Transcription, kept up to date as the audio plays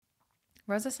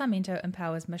Rosa Sarmento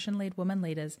empowers mission-led women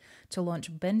leaders to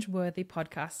launch binge-worthy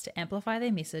podcasts to amplify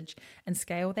their message and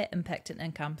scale their impact and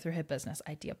income through her business,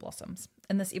 Ideablossoms.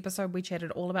 In this episode, we chatted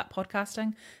all about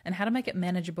podcasting and how to make it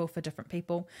manageable for different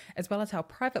people, as well as how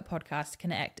private podcasts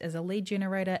can act as a lead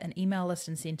generator, an email list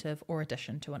incentive, or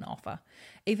addition to an offer.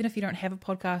 Even if you don't have a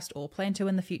podcast or plan to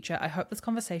in the future, I hope this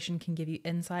conversation can give you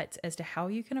insights as to how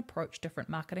you can approach different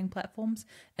marketing platforms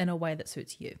in a way that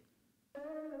suits you.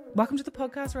 Welcome to the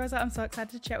podcast, Rosa. I'm so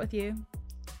excited to chat with you.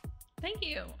 Thank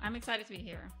you. I'm excited to be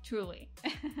here, truly.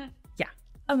 Yeah,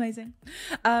 amazing.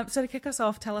 So to kick us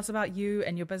off, tell us about you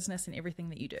and your business and everything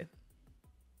that you do.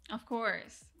 Of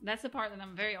course. That's the part that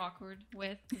I'm very awkward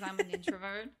with because I'm an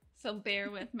introvert. So bear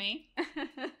with me.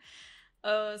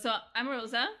 So I'm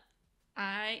Rosa.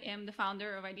 I am the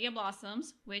founder of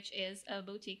Ideablossoms, which is a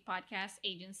boutique podcast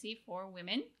agency for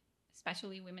women,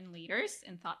 especially women leaders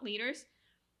and thought leaders.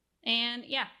 And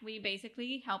yeah, we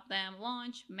basically help them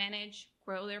launch, manage,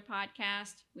 grow their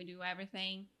podcast. We do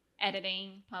everything: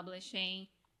 editing, publishing,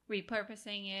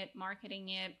 repurposing it, marketing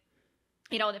it.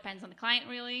 It all depends on the client,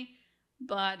 really,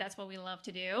 but that's what we love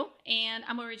to do. And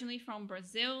I'm originally from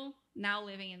Brazil, now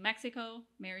living in Mexico,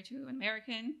 married to an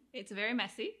American. It's very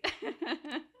messy.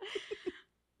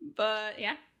 But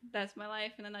yeah, that's my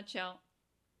life in a nutshell.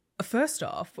 First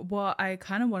off, what I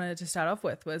kind of wanted to start off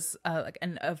with was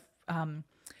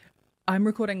I'm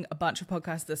recording a bunch of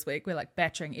podcasts this week. We're like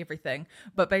batching everything.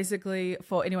 But basically,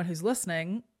 for anyone who's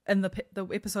listening, in the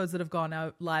episodes that have gone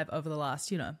out live over the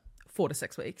last, 4 to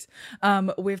 6 weeks,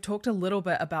 we've talked a little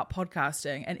bit about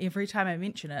podcasting. And every time I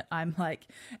mention it, I'm like,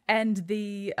 and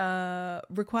the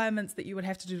requirements that you would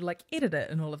have to do to like edit it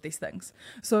and all of these things.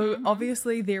 So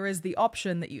obviously there is the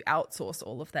option that you outsource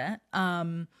all of that.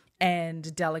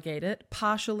 And delegate it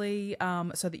partially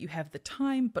so that you have the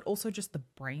time, but also just the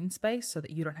brain space so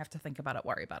that you don't have to think about it,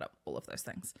 worry about it, all of those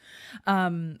things.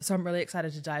 So I'm really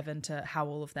excited to dive into how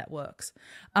all of that works.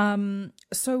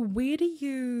 So where do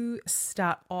you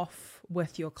start off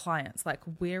with your clients? Like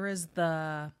where's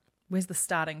the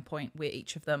starting point where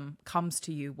each of them comes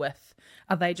to you with?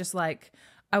 Are they just like,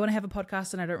 I want to have a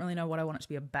podcast and I don't really know what I want it to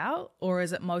be about? Or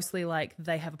is it mostly like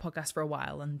they have a podcast for a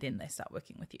while and then they start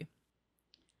working with you?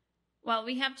 Well,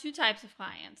 we have two types of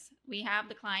clients. We have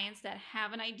the clients that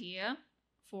have an idea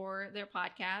for their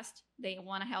podcast. They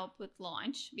want to help with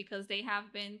launch because they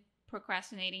have been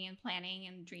procrastinating and planning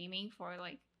and dreaming for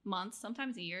like months,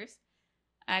 sometimes years.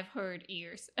 I've heard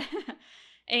years.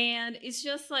 And it's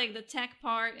just like the tech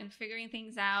part and figuring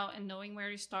things out and knowing where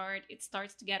to start. It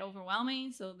starts to get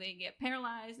overwhelming. So they get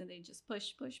paralyzed and they just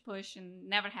push and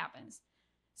never happens.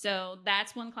 So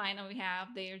that's one client that we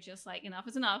have. They're just like, enough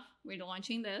is enough. We're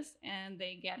launching this, and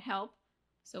they get help.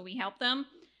 So we help them,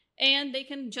 and they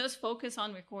can just focus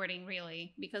on recording,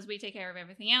 really, because we take care of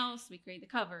everything else. We create the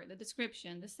cover, the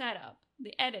description, the setup,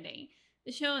 the editing,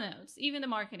 the show notes, even the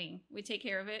marketing. We take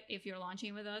care of it. If you're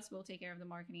launching with us, we'll take care of the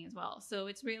marketing as well. So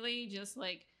it's really just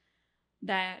like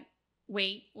that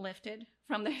weight lifted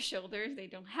from their shoulders. They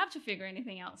don't have to figure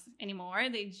anything else anymore.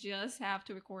 They just have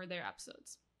to record their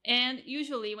episodes. And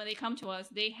usually when they come to us,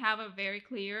 they have a very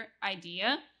clear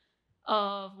idea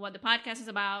of what the podcast is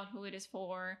about, who it is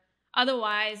for.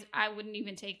 Otherwise, I wouldn't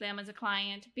even take them as a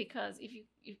client because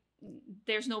if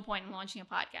there's no point in launching a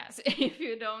podcast if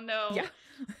you don't know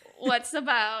what's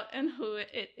about and who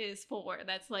it is for.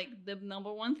 That's like the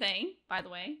number one thing, by the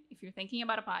way. If you're thinking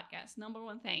about a podcast, number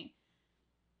one thing,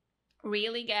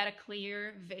 really get a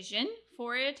clear vision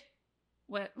for it,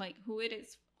 who it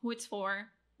is, who it's for,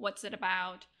 what's it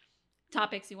about,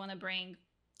 topics you want to bring,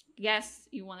 guests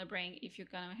you want to bring if you're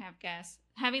going to have guests.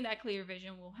 Having that clear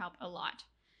vision will help a lot.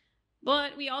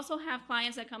 But we also have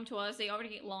clients that come to us. They already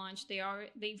get launched.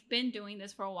 They've been doing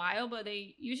this for a while, but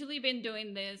they usually been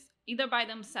doing this either by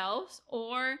themselves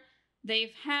or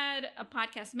they've had a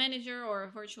podcast manager or a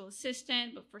virtual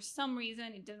assistant, but for some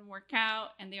reason it didn't work out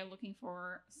and they're looking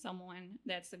for someone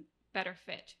that's a better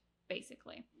fit,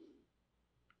 basically.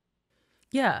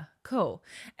 Yeah, cool.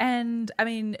 And I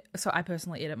mean, so I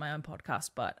personally edit my own podcast,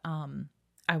 but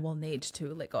I will need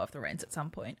to let go of the reins at some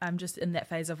point. I'm just in that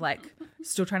phase of like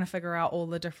still trying to figure out all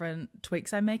the different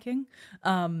tweaks I'm making.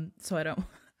 So I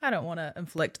don't want to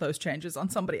inflict those changes on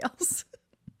somebody else.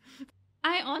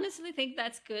 I honestly think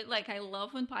that's good. Like, I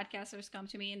love when podcasters come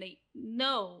to me and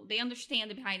they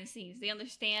understand the behind the scenes. They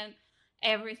understand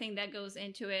everything that goes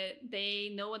into it.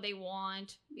 They know what they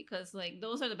want because like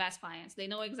those are the best clients. They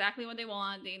know exactly what they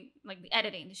want. They like the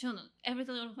editing, the show notes, every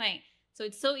little thing. So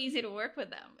it's so easy to work with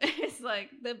them. It's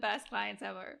like the best clients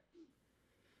ever.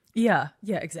 Yeah,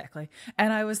 exactly.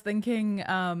 And I was thinking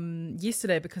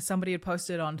yesterday, because somebody had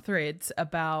posted on Threads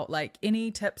about like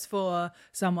any tips for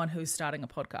someone who's starting a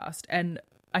podcast. And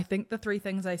I think the three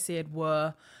things I said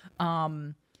were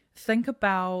think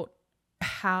about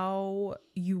how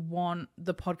you want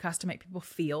the podcast to make people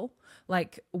feel.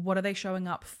 Like, what are they showing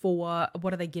up for?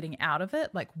 What are they getting out of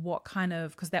it? Like, what kind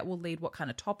of, because that will lead what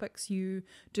kind of topics you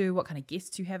do, what kind of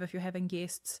guests you have if you're having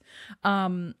guests.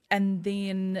 And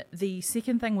then the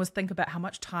second thing was think about how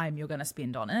much time you're going to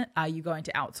spend on it. Are you going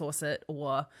to outsource it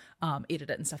or edit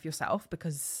it and stuff yourself?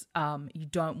 Because you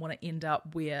don't want to end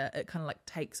up where it kind of like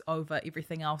takes over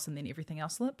everything else and then everything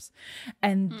else slips.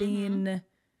 And then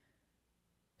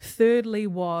thirdly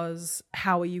was,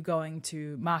 how are you going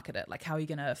to market it? Like, how are you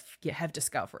going to have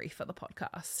discovery for the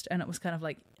podcast? And it was kind of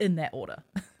like in that order.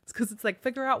 Because it's like,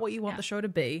 figure out what you want the show to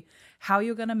be, how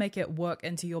you're going to make it work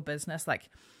into your business. Like,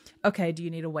 okay, do you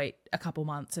need to wait a couple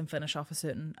months and finish off a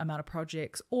certain amount of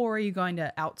projects? Or are you going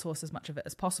to outsource as much of it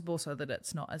as possible so that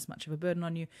it's not as much of a burden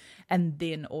on you? And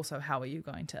then also, how are you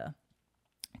going to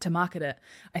market it?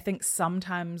 I think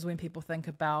sometimes when people think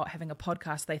about having a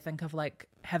podcast, they think of like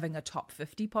having a top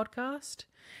 50 podcast.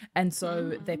 And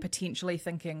so they're potentially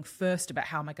thinking first about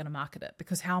how am I going to market it?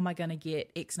 Because how am I going to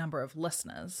get X number of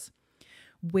listeners?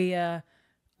 Where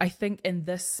I think in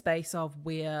this space of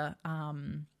where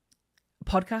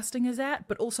podcasting is at,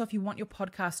 but also if you want your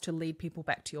podcast to lead people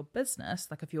back to your business,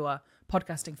 like if you're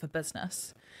podcasting for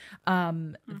business,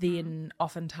 then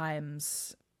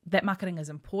oftentimes that marketing is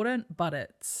important, but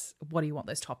it's what do you want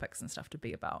those topics and stuff to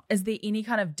be about? Is there any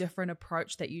kind of different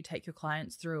approach that you take your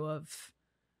clients through of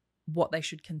what they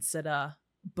should consider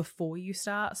before you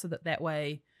start, so that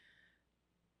way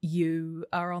you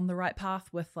are on the right path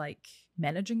with like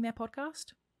managing their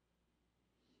podcast?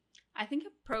 I think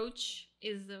approach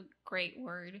is a great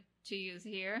word to use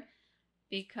here,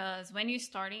 because when you're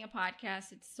starting a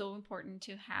podcast, it's so important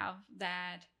to have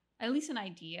that, at least an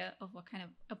idea of what kind of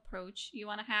approach you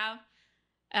want to have.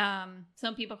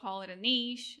 Some people call it a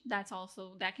niche. That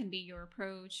can be your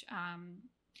approach.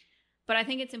 But I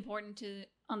think it's important to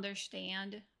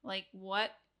understand like what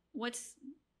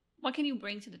can you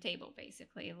bring to the table,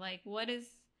 basically. Like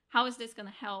how is this going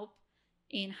to help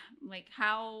in, like,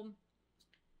 how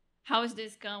is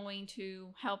this going to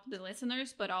help the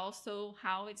listeners, but also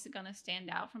how it's going to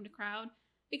stand out from the crowd?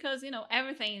 Because,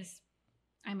 everything is,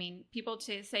 people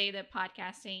say that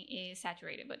podcasting is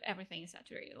saturated, but everything is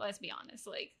saturated. Let's be honest.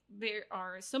 Like, there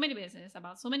are so many businesses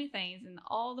about so many things and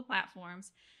all the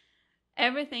platforms.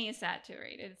 Everything is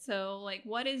saturated. So, like,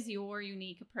 what is your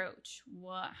unique approach?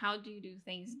 How do you do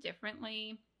things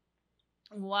differently?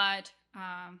 What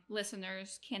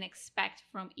listeners can expect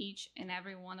from each and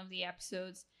every one of the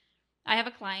episodes? I have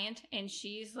a client, and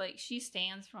she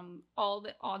stands from all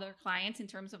the other clients in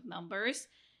terms of numbers.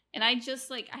 And I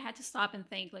had to stop and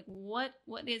think, like, what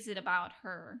is it about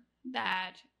her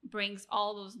that brings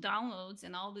all those downloads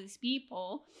and all these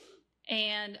people?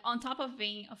 And on top of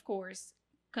being, of course,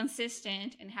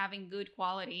 consistent and having good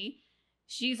quality,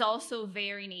 she's also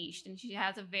very niched, and she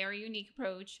has a very unique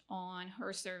approach on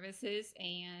her services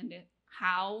and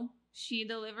how she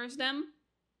delivers them.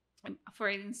 For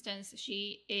instance,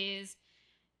 she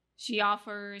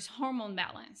offers hormone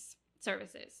balance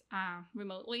services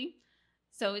remotely.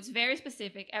 So it's very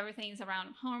specific. Everything's around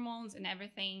hormones and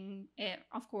everything,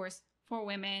 of course, for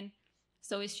women.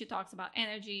 So she talks about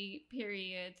energy,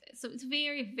 periods. So it's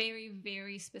very, very,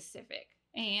 very specific.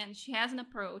 And she has an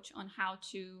approach on how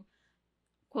to,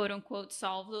 quote unquote,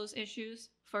 solve those issues.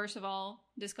 First of all,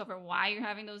 discover why you're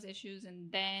having those issues,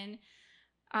 and then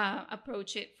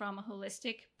approach it from a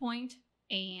holistic point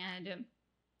and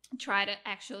try to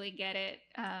actually get it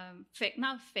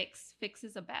fix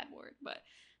is a bad word, but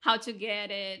how to get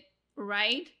it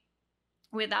right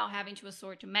without having to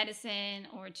resort to medicine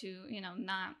or to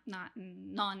not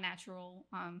non-natural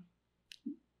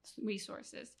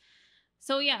resources.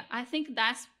 So yeah, I think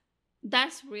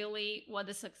that's really what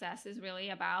the success is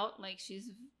really about. Like,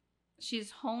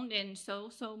 she's honed in so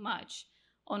much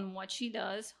on what she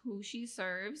does, who she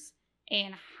serves,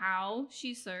 and how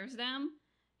she serves them.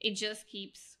 It just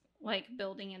keeps like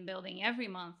building and building every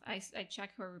month. I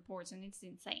check her reports, and it's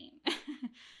insane.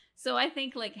 So I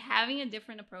think like having a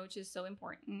different approach is so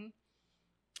important.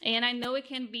 And I know it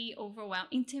can be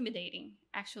intimidating.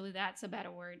 Actually, that's a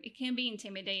better word. It can be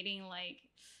intimidating. Like,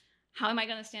 how am I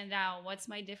going to stand out? What's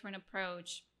my different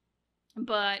approach?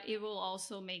 But it will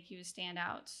also make you stand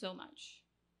out so much.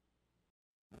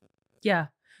 Yeah,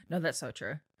 no, that's so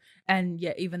true. And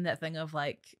yeah, even that thing of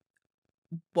like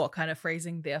what kind of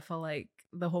phrasing there for like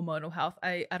the hormonal health.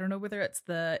 I don't know whether it's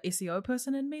the SEO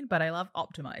person in me, but I love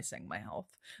optimizing my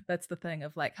health. That's the thing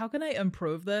of like, how can I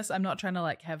improve this? I'm not trying to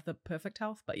like have the perfect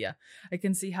health, but yeah, I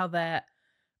can see how that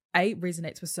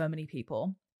resonates with so many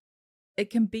people. It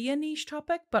can be a niche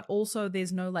topic, but also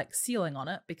there's no like ceiling on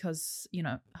it because, you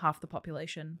know, half the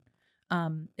population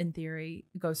in theory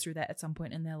goes through that at some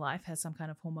point in their life, has some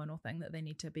kind of hormonal thing that they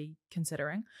need to be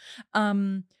considering.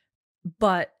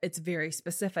 But it's very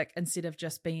specific instead of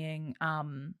just being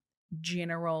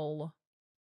general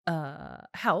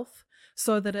health,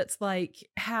 so that it's like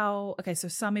how, okay, so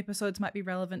some episodes might be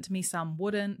relevant to me, some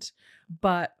wouldn't,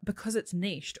 but because it's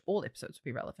niched, all episodes would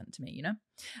be relevant to me, you know?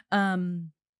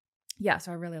 Yeah,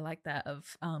 so I really like that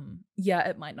of yeah,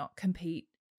 it might not compete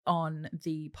on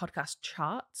the podcast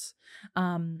charts,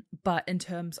 but in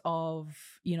terms of,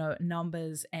 you know,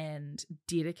 numbers and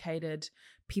dedicated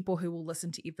people who will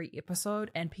listen to every episode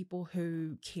and people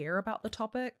who care about the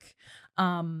topic,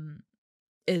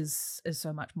 is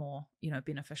so much more, you know,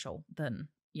 beneficial than,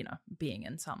 you know, being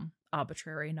in some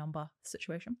arbitrary number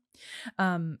situation.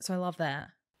 So I love that.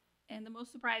 And the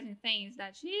most surprising thing is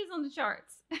that she is on the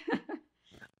charts.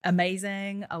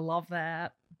 Amazing. I love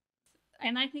that.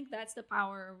 And I think that's the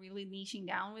power of really niching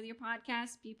down with your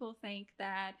podcast. People think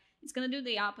that it's going to do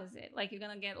the opposite. Like you're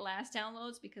going to get less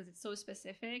downloads because it's so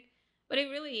specific. But it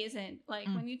really isn't. Like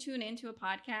when you tune into a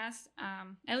podcast,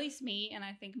 at least me, and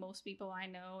I think most people I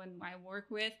know and I work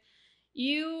with,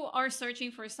 you are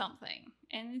searching for something.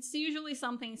 And it's usually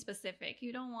something specific.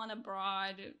 You don't want a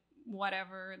broad,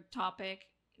 whatever topic.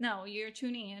 No, you're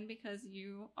tuning in because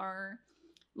you are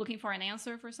looking for an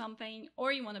answer for something,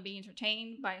 or you want to be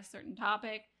entertained by a certain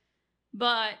topic,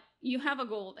 but you have a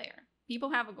goal there.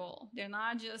 People have a goal. They're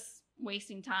not just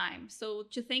wasting time. So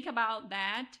to think about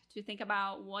that, to think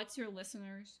about what's your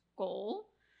listener's goal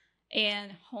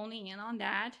and honing in on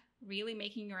that, really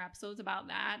making your episodes about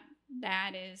that,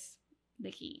 that is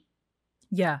the key.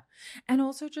 Yeah. And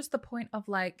also just the point of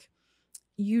like,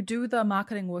 you do the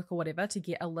marketing work or whatever to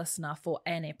get a listener for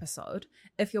an episode.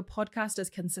 If your podcast is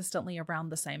consistently around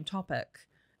the same topic,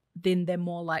 then they're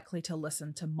more likely to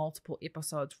listen to multiple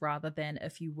episodes rather than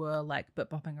if you were like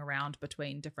bopping around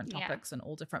between different topics and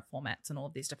all different formats and all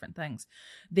of these different things.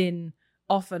 Then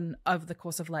often over the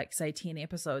course of like say 10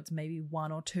 episodes, maybe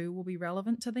 1 or 2 will be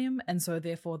relevant to them. And so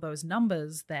therefore those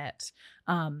numbers that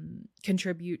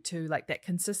contribute to like that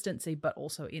consistency, but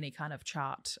also any kind of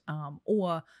chart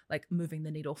or like moving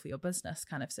the needle for your business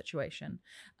kind of situation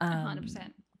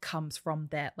 100%. comes from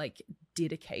that like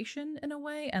dedication in a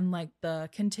way and like the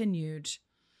continued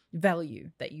value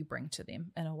that you bring to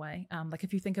them in a way. Like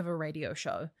if you think of a radio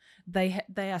show, they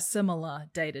are similar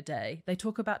day to day. They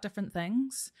talk about different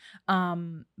things,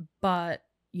 but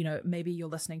you know, maybe you're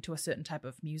listening to a certain type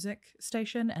of music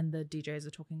station and the DJs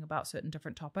are talking about certain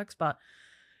different topics, but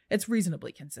it's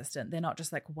reasonably consistent. They're not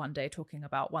just like one day talking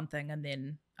about one thing and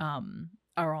then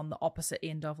are on the opposite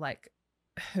end of like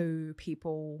who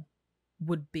people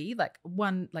would be like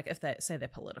one, like if they say they're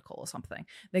political or something,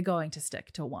 they're going to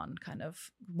stick to one kind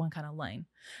of lane.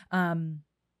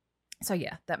 So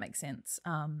yeah, that makes sense.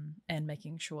 And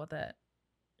making sure that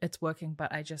it's working,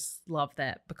 but I just love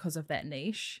that because of that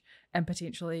niche and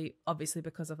potentially obviously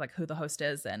because of like who the host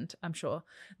is, and I'm sure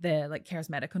they're like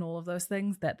charismatic and all of those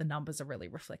things, that the numbers are really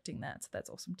reflecting that. So that's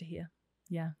awesome to hear.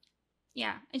 Yeah,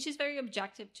 and she's very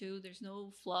objective too. There's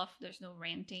no fluff, there's no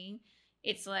ranting.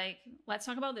 It's like, let's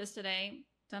talk about this today.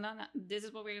 This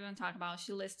is what we're going to talk about.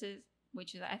 She listed,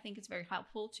 which is, I think it's very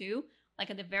helpful too.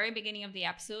 Like at the very beginning of the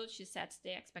episode, she sets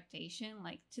the expectation.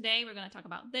 Like today we're going to talk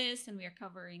about this and we are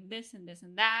covering this and this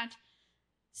and that.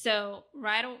 So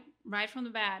right from the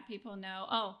bat, people know,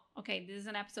 oh, okay, this is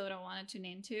an episode I want to tune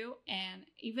into. And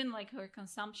even like her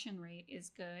consumption rate is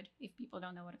good. If people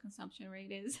don't know what a consumption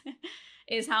rate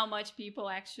is how much people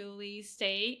actually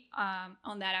stay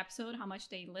on that episode, how much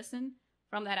they listen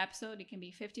from that episode. It can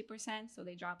be 50%, so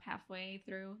they drop halfway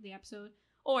through the episode.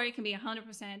 Or it can be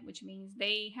 100%, which means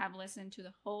they have listened to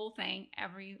the whole thing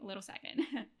every little second.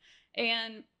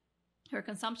 And her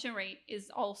consumption rate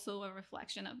is also a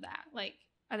reflection of that. Like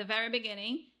at the very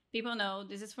beginning, people know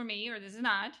this is for me or this is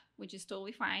not, which is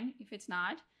totally fine if it's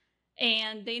not.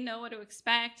 And they know what to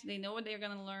expect. They know what they're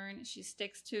going to learn. She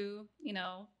sticks to, you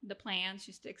know, the plan.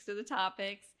 She sticks to the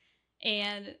topics.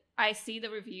 And I see the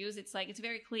reviews. It's like, it's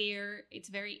very clear. It's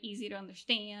very easy to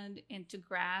understand and to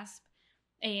grasp.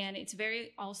 And it's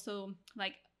very also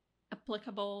like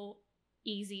applicable,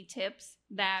 easy tips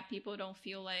that people don't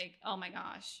feel like, oh my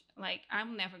gosh, like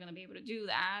I'm never going to be able to do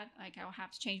that. Like I'll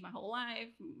have to change my whole life,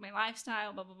 my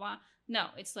lifestyle, blah, blah, blah. No,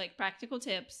 it's like practical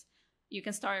tips. You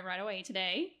can start right away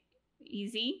today.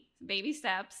 easy, baby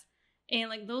steps. And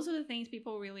like those are the things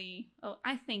people really,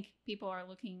 I think people are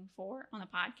looking for on a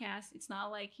podcast. It's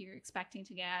not like you're expecting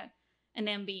to get an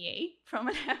MBA from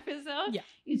an episode. Yeah.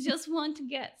 You just want to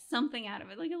get something out of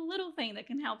it, like a little thing that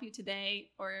can help you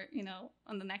today or,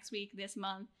 on the next week, this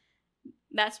month.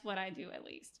 That's what I do, at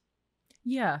least.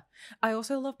 Yeah. I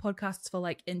also love podcasts for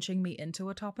like inching me into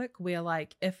a topic where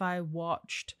like if I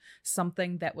watched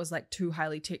something that was like too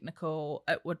highly technical,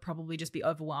 it would probably just be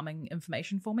overwhelming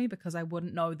information for me because I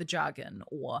wouldn't know the jargon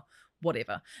or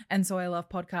whatever. And so I love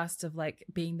podcasts of like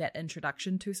being that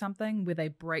introduction to something where they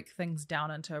break things down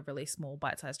into really small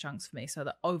bite-sized chunks for me so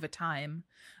that over time,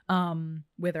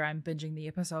 whether I'm binging the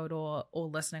episode or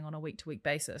listening on a week-to-week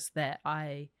basis, that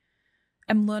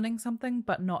I'm learning something,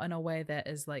 but not in a way that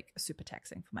is like super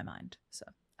taxing for my mind. So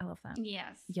I love that.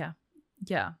 Yes. Yeah.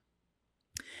 Yeah.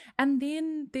 And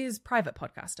then there's private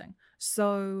podcasting.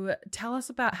 So tell us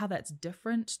about how that's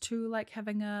different to like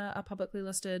having a publicly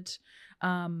listed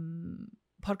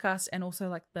podcast, and also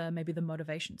like maybe the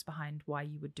motivations behind why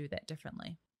you would do that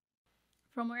differently.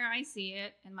 From where I see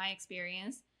it in my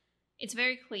experience, it's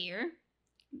very clear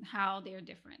how they're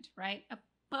different, right? A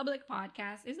public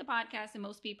podcast is a podcast that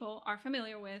most people are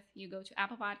familiar with. You go to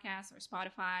Apple Podcasts or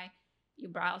Spotify, you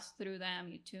browse through them,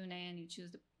 you tune in, you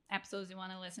choose the episodes you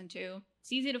want to listen to.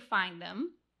 It's easy to find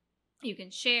them. You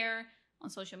can share on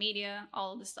social media,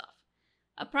 all of the stuff.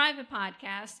 A private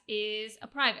podcast is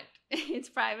it's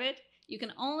private. You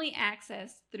can only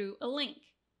access through a link,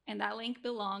 and that link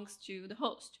belongs to the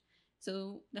host.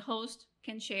 So the host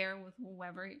can share with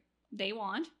whoever they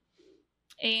want.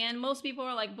 And most people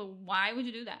are like, but why would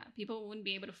you do that? People wouldn't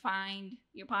be able to find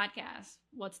your podcast.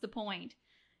 What's the point?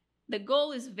 The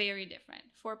goal is very different.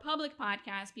 For public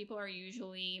podcasts, people are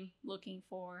usually looking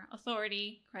for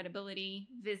authority, credibility,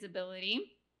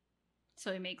 visibility.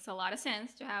 So it makes a lot of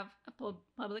sense to have a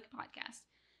public podcast.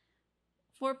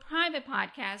 For private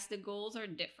podcasts, the goals are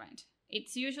different.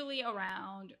 It's usually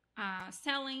around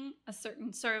selling a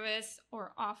certain service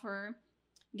or offer,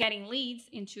 getting leads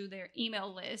into their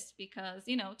email list, because,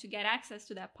 to get access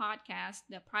to that podcast,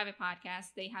 the private podcast,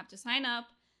 they have to sign up.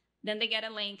 Then they get a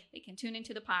link, they can tune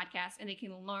into the podcast, and they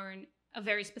can learn a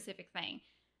very specific thing.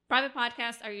 Private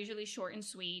podcasts are usually short and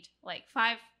sweet, like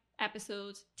 5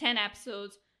 episodes, 10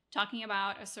 episodes, talking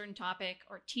about a certain topic,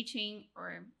 or teaching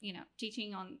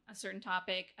on a certain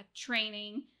topic, a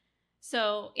training.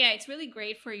 So yeah, it's really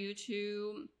great for you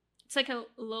it's like a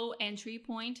low entry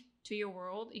point to your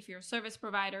world. If you're a service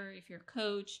provider, if you're a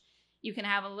coach, you can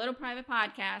have a little private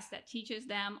podcast that teaches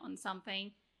them on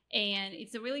something. And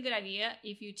it's a really good idea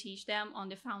if you teach them on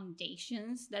the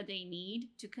foundations that they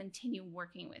need to continue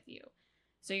working with you.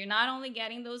 So you're not only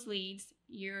getting those leads,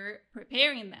 you're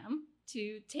preparing them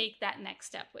to take that next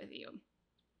step with you.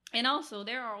 And also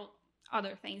there are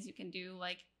other things you can do,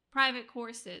 like private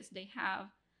courses.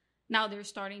 Now they're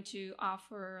starting to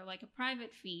offer like a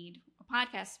private feed, a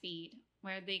podcast feed,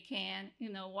 where they can,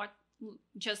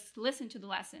 just listen to the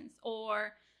lessons,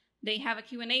 or they have a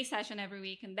Q&A session every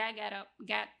week, and that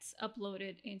gets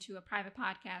uploaded into a private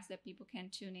podcast that people can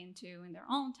tune into in their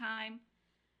own time.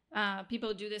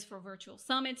 People do this for virtual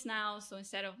summits now. So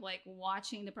instead of like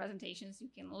watching the presentations, you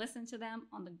can listen to them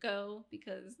on the go,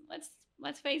 because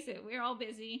let's face it, we're all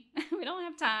busy. We don't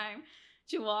have time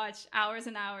to watch hours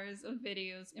and hours of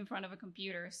videos in front of a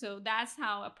computer. So that's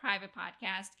how a private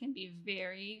podcast can be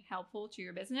very helpful to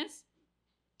your business.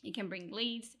 It can bring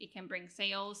leads, it can bring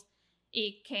sales,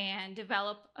 it can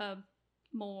develop a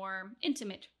more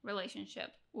intimate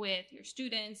relationship with your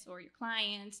students or your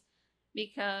clients.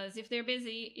 Because if they're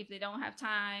busy, if they don't have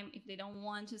time, if they don't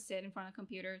want to sit in front of a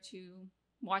computer to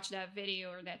watch that video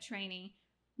or that training,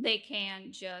 they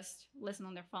can just listen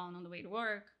on their phone on the way to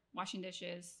work, washing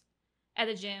dishes, at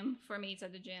the gym. For me, it's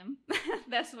at the gym.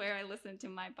 That's where I listen to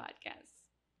my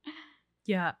podcasts.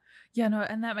 Yeah. Yeah, no,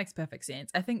 and that makes perfect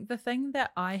sense. I think the thing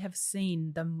that I have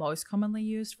seen the most commonly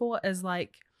used for is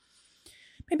like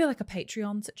maybe like a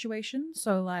Patreon situation.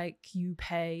 So like you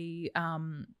pay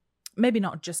maybe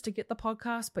not just to get the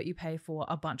podcast, but you pay for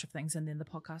a bunch of things, and then the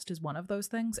podcast is one of those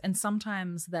things. And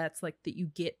sometimes that's like that you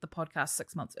get the podcast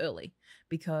 6 months early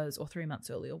or 3 months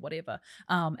early or whatever.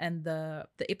 And the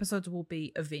episodes will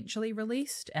be eventually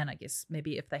released. And I guess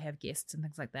maybe if they have guests and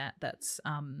things like that, that's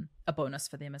a bonus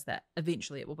for them, is that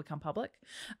eventually it will become public.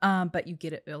 But you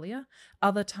get it earlier.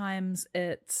 Other times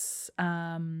it's,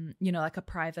 like a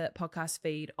private podcast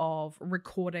feed of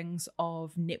recordings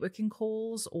of networking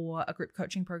calls or a group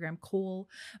coaching program call,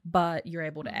 but you're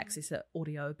able to access it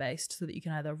audio based, so that you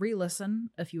can either re-listen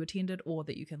if you attended, or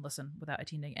that you can listen without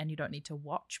attending, and you don't need to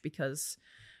watch, because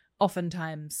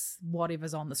oftentimes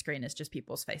whatever's on the screen is just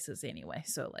people's faces anyway.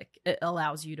 So like it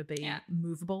allows you to be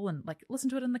movable and like listen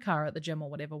to it in the car, at the gym or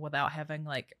whatever, without having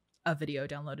like a video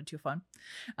downloaded to your phone.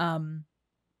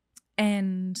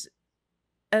 And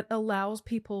it allows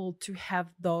people to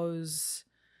have those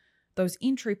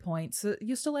entry points. So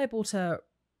you're still able to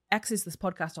access this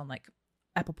podcast on like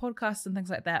Apple Podcasts and things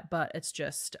like that, but it's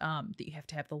just that you have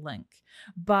to have the link.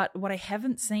 But what I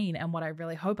haven't seen, and what I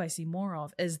really hope I see more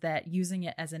of, is that using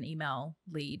it as an email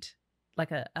lead,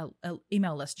 like a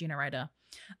email list generator,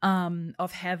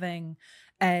 of having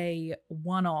a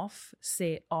one-off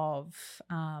set of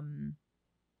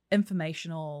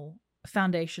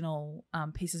foundational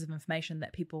pieces of information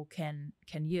that people can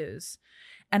use.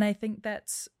 And I think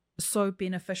that's so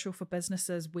beneficial for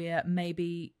businesses where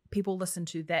maybe people listen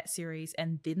to that series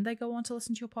and then they go on to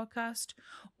listen to your podcast,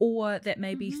 or that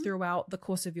maybe throughout the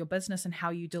course of your business and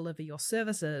how you deliver your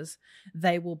services,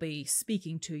 they will be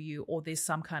speaking to you, or there's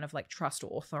some kind of like trust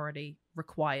or authority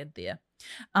required there.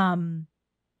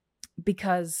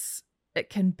 Because it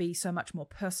can be so much more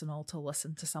personal to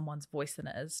listen to someone's voice than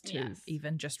it is to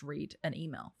even just read an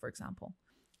email, for example.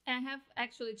 I have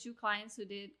actually 2 clients who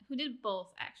did both,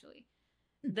 actually.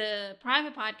 The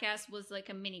private podcast was like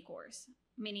a mini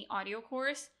audio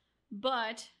course,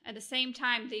 but at the same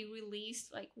time, they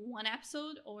released like 1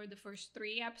 episode or the first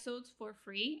 3 episodes for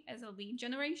free as a lead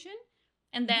generation.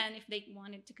 And then if they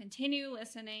wanted to continue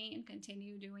listening and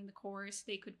continue doing the course,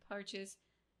 they could purchase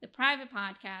the private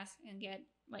podcast and get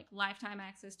like lifetime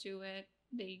access to it.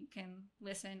 They can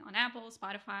listen on Apple,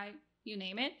 Spotify, you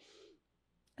name it.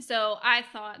 So I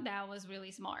thought that was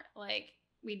really smart. Like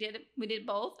we did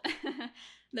both,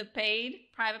 the paid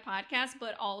private podcast,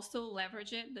 but also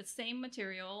leverage it, the same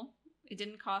material. It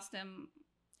didn't cost them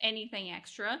anything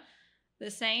extra.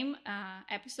 The same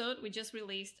episode, we just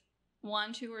released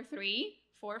 1, 2, or 3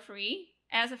 for free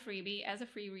as a freebie, as a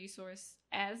free resource,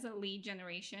 as a lead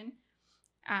generation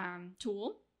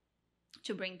tool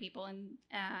to bring people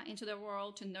into their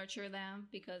world, to nurture them,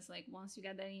 because like once you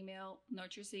get that email,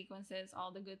 nurture sequences,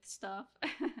 all the good stuff.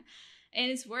 And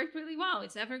it's worked really well.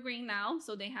 It's evergreen now,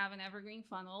 so they have an evergreen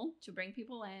funnel to bring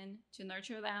people in, to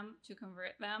nurture them, to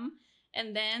convert them.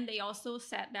 And then they also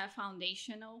set that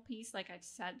foundational piece, like I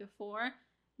said before.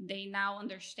 They now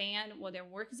understand what their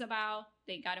work is about.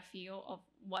 They got a feel of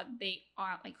what they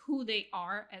are, like who they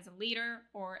are as a leader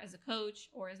or as a coach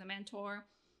or as a mentor.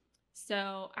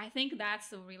 So I think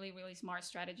that's a really, really smart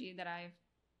strategy that I've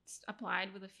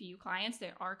applied with a few clients.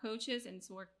 There are coaches, and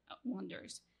it's worked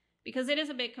wonders, because it is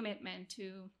a big commitment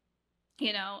to,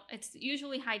 it's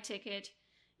usually high ticket.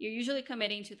 You're usually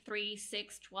committing to 3,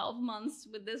 6, 12 months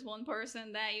with this one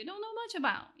person that you don't know much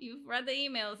about. You've read the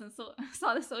emails and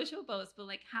saw the social posts, but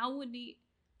like, how would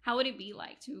it be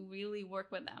like to really work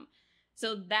with them?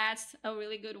 So that's a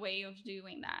really good way of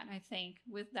doing that, I think,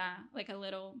 with that, like a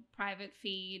little private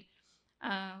feed,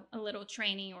 a little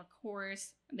training or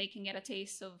course. They can get a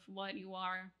taste of what you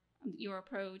are, your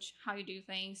approach, how you do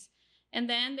things. And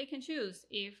then they can choose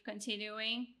if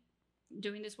continuing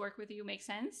doing this work with you makes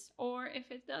sense or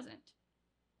if it doesn't.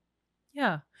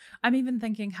 Yeah. I'm even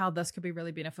thinking how this could be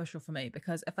really beneficial for me,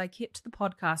 because if I kept the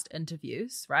podcast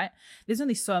interviews, right, there's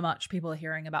only so much people are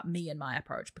hearing about me and my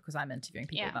approach because I'm interviewing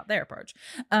people about their approach.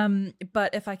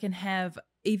 But if I can have,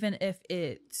 even if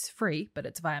it's free, but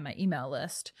it's via my email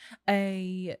list,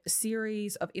 a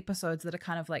series of episodes that are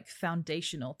kind of like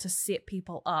foundational to set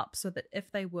people up so that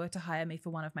if they were to hire me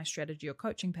for one of my strategy or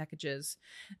coaching packages,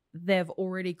 they've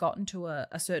already gotten to a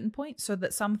certain point, so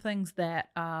that some things that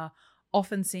are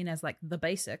often seen as like the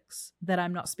basics, that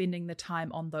I'm not spending the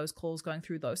time on those calls going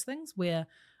through those things where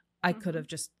I could have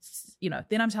just,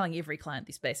 then I'm telling every client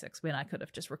these basics when I could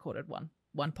have just recorded one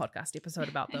podcast episode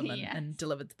about them and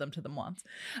delivered them to them once.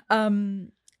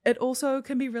 It also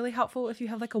can be really helpful if you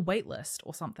have like a wait list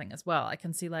or something as well. I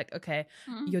can see like, okay,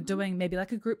 you're doing maybe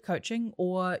like a group coaching,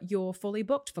 or you're fully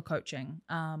booked for coaching,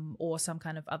 or some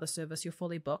kind of other service, you're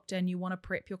fully booked and you want to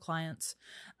prep your clients.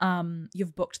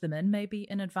 You've booked them in maybe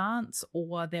in advance,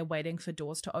 or they're waiting for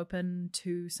doors to open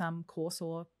to some course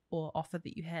or offer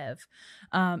that you have.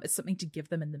 It's something to give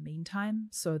them in the meantime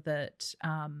so that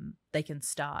they can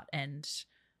start and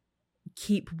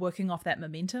keep working off that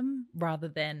momentum, rather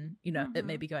than, it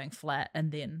may be going flat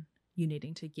and then you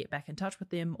needing to get back in touch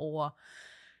with them, or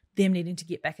them needing to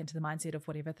get back into the mindset of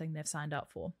whatever thing they've signed up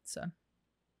for. So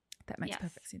that makes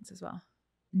perfect sense as well.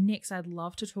 Next, I'd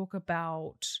love to talk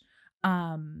about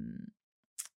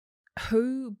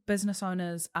who business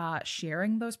owners are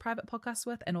sharing those private podcasts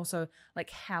with, and also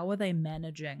like how are they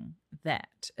managing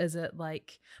that? Is it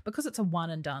like, because it's a one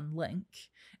and done link,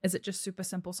 is it just super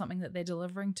simple, something that they're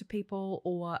delivering to people,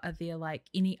 or are there like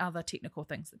any other technical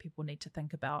things that people need to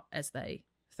think about as they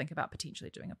think about potentially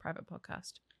doing a private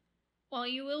podcast? Well,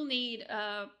 you will need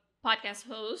a podcast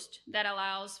host that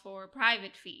allows for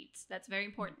private feeds. That's very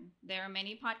important. There are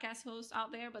many podcast hosts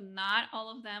out there, but not all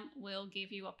of them will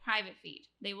give you a private feed.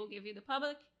 They will give you the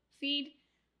public feed,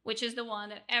 which is the one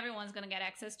that everyone's going to get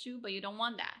access to, but you don't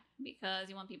want that because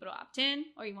you want people to opt in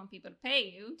or you want people to pay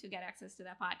you to get access to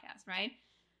that podcast, right?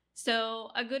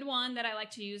 So a good one that I like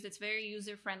to use that's very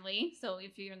user friendly, so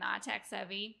if you're not tech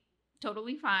savvy,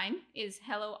 totally fine, is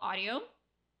Hello Audio.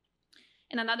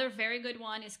 And another very good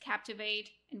one is Captivate.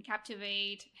 And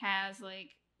Captivate has like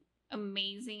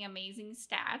amazing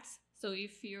stats. So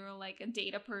if you're like a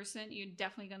data person, you're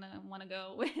definitely going to want to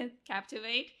go with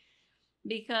Captivate.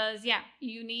 Because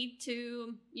you're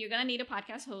going to need a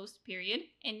podcast host, period.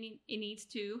 And it needs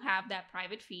to have that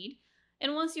private feed.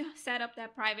 And once you set up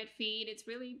that private feed, it's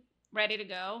really ready to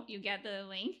go. You get the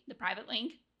link, the private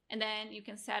link, and then you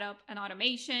can set up an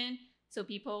automation. So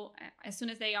people, as soon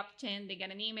as they opt in, they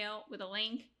get an email with a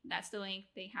link. That's the link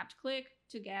they have to click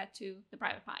to get to the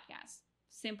private podcast.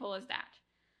 Simple as that.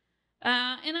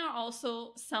 And there are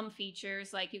also some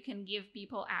features, like you can give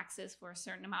people access for a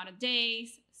certain amount of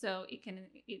days. So it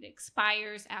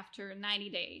expires after 90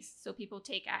 days. So people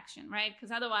take action, right?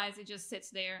 Because otherwise it just sits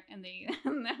there and they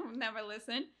never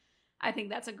listen. I think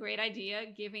that's a great idea,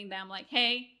 giving them like,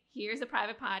 hey, here's a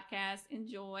private podcast.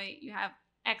 Enjoy. You have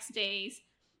X days,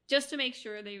 just to make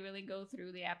sure they really go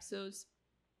through the episodes.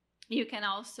 You can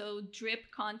also drip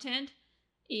content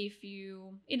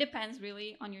it depends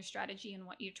really on your strategy and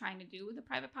what you're trying to do with the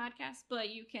private podcast, but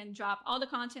you can drop all the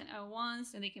content at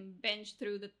once and they can binge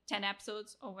through the 10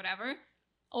 episodes or whatever,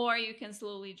 or you can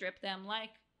slowly drip them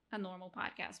like a normal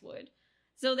podcast would.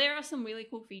 So there are some really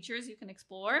cool features you can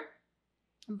explore,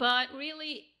 but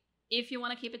really, if you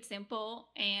want to keep it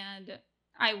simple, and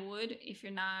I would, if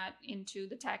you're not into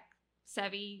the tech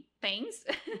savvy things,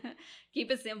 keep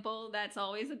it simple. That's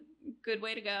always a good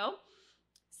way to go.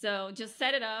 So just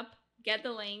set it up, get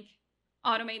the link,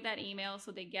 automate that email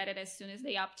so they get it as soon as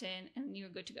they opt in, and you're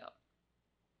good to go.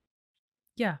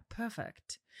 Yeah,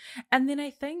 perfect. And then I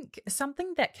think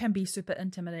something that can be super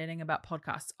intimidating about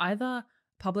podcasts, either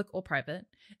public or private,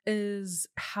 is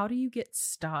how do you get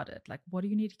started? Like, what do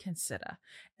you need to consider?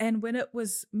 And when it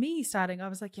was me starting, I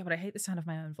was like, yeah, but I hate the sound of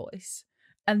my own voice.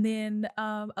 And then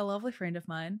a lovely friend of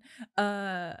mine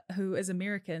who is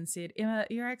American said, Emma,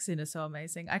 your accent is so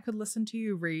amazing. I could listen to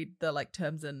you read the like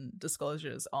terms and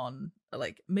disclosures on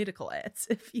like medical ads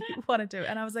if you wanted to.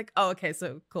 And I was like, oh, okay,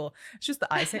 so cool. It's just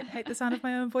that I hate the sound of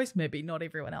my own voice. Maybe not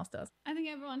everyone else does. I think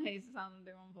everyone hates the sound of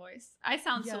their own voice. I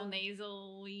sound so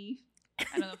nasally. I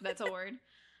don't know if that's a word.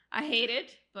 I hate it,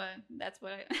 but that's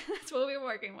what we're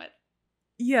working with.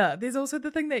 Yeah, there's also the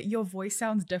thing that your voice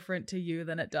sounds different to you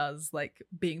than it does like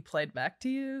being played back to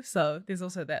you. So there's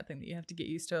also that thing that you have to get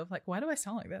used to of like, why do I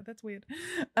sound like that? That's weird.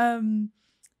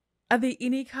 Are there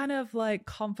any kind of like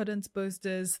confidence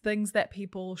boosters, things that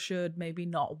people should maybe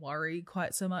not worry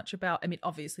quite so much about? I mean,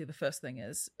 obviously the first thing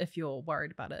is if you're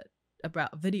worried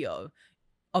about video,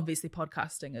 obviously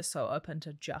podcasting is so open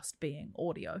to just being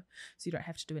audio, so you don't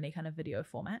have to do any kind of video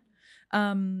format.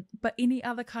 But any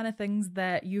other kind of things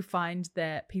that you find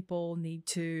that people need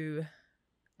to,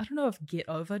 I don't know if get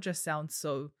over just sounds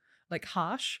so like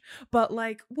harsh, but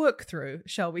like work through,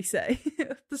 shall we say?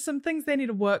 There's some things they need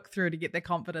to work through to get their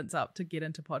confidence up to get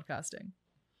into podcasting.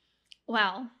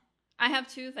 Well, I have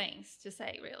two things to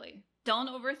say, really. Don't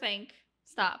overthink.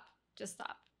 Stop. Just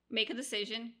stop. Make a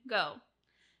decision. Go.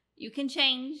 You can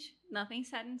change. Nothing's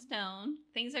set in stone.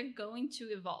 Things are going to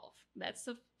evolve. That's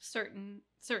a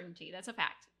certainty. That's a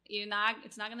fact.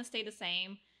 It's not going to stay the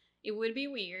same. It would be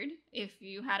weird if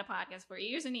you had a podcast for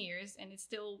years and years and it's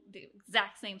still the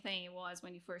exact same thing it was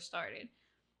when you first started.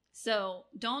 So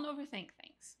don't overthink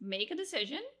things. Make a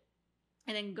decision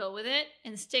and then go with it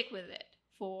and stick with it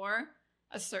for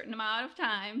a certain amount of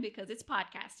time, because it's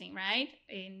podcasting, right?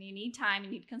 And you need time,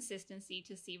 you need consistency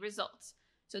to see results.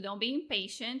 So don't be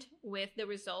impatient with the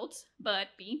results, but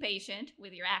be patient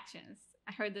with your actions.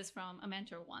 I heard this from a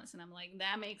mentor once, and I'm like,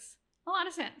 that makes a lot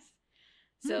of sense.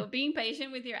 So being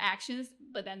patient with your actions,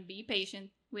 but then be patient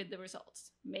with the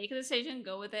results. Make a decision,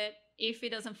 go with it. If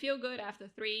it doesn't feel good after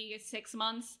 3 or 6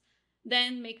 months,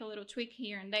 then make a little tweak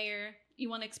here and there. You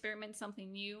want to experiment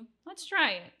something new? Let's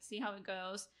try it. See how it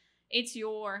goes. It's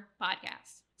your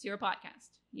podcast. It's your podcast.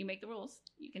 You make the rules.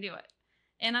 You can do it.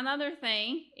 And another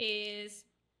thing is,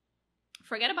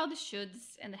 forget about the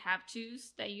shoulds and the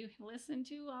have-tos that you listen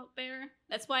to out there.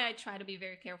 That's why I try to be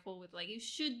very careful with like, you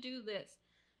should do this.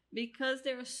 because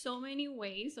there are so many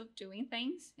ways of doing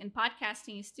things, and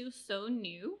podcasting is still so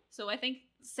new. So I think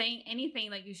saying anything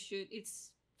like you should,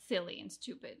 it's silly and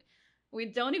stupid. We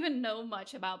don't even know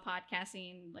much about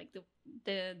podcasting. Like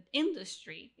the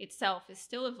industry itself is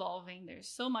still evolving. There's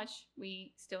so much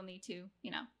we still need to,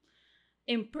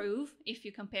 improve if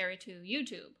you compare it to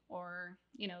YouTube or,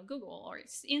 Google or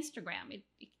Instagram.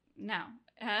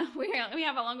 We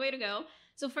have a long way to go.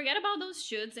 So forget about those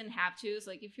shoulds and have tos.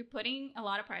 Like if you're putting a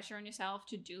lot of pressure on yourself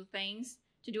to do things,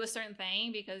 to do a certain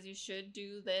thing because you should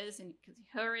do this and because you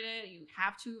heard it, you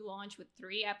have to launch with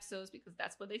 3 episodes because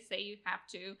that's what they say you have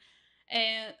to.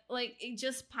 And like it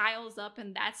just piles up,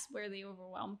 and that's where the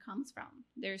overwhelm comes from.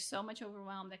 There's so much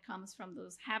overwhelm that comes from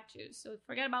those have tos. So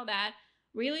forget about that.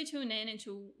 Really tune in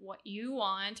into what you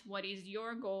want, what is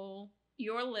your goal,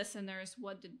 your listeners,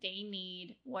 what do they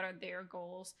need, what are their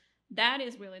goals. That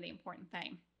is really the important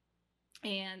thing.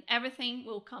 And everything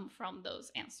will come from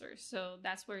those answers. So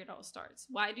that's where it all starts.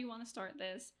 Why do you want to start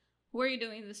this? Who are you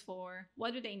doing this for?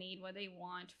 What do they need? What do they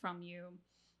want from you?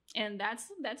 And that's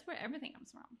where everything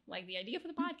comes from. Like the idea for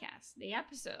the podcast, the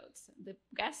episodes, the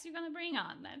guests you're going to bring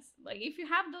on. That's like, if you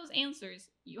have those answers,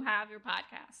 you have your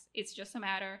podcast. It's just a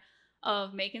matter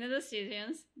of making the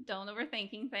decisions. Don't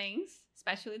overthinking things,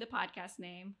 especially the podcast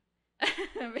name,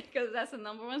 because that's the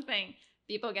number one thing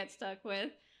people get stuck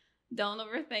with. Don't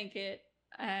overthink it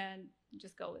and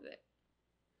just go with it.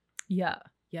 Yeah,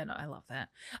 no, I love that.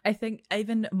 I think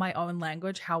even my own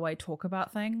language, how I talk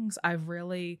about things, I've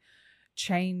really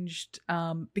changed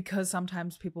because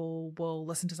sometimes people will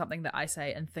listen to something that I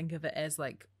say and think of it as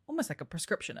like almost like a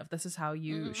prescription of this is how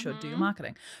you should do your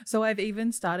marketing. So I've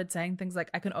even started saying things like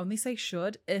I can only say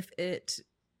should if it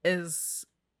is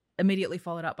immediately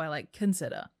followed up by like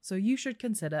consider. So you should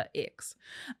consider X.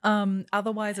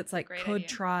 Otherwise it's like could idea.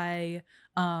 try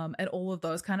and all of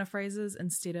those kind of phrases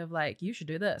instead of like you should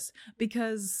do this,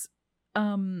 because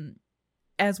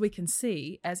as we can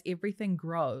see, as everything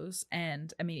grows,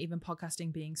 and I mean, even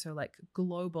podcasting being so like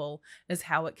global is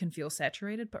how it can feel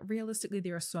saturated. But realistically,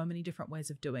 there are so many different ways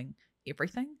of doing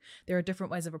everything. There are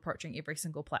different ways of approaching every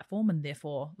single platform. And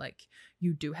therefore, like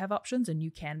you do have options and you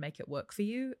can make it work for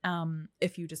you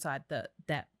if you decide that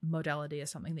that modality is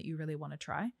something that you really want to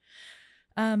try.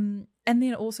 And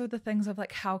then also the things of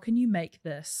like, how can you make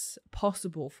this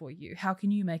possible for you? How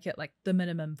can you make it like the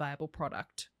minimum viable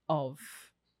product of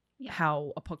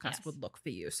how a podcast would look for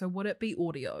you? So would it be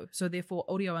audio? So therefore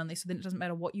audio only. So then it doesn't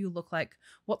matter what you look like,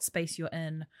 what space you're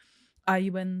in. Are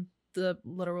you in the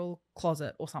literal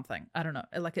closet or something? I don't know.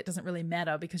 Like it doesn't really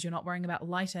matter because you're not worrying about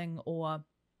lighting or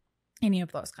any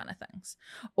of those kind of things.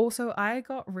 Also, I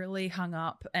got really hung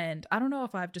up, and I don't know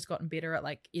if I've just gotten better at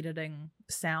like editing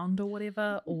sound or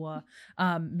whatever, or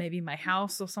maybe my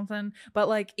house or something, but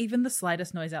like even the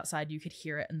slightest noise outside, you could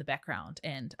hear it in the background,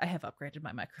 and I have upgraded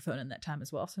my microphone in that time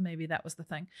as well, so maybe that was the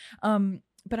thing.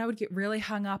 But I would get really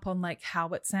hung up on like how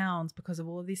it sounds because of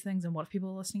all of these things, and what if people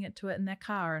are listening to it in their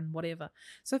car and whatever.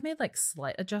 So I've made like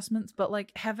slight adjustments, but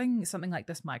like having something like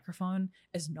this microphone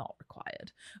is not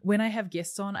required. When I have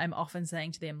guests on, I'm often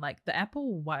saying to them like the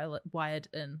Apple wired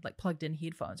in, like plugged in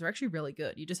headphones are actually really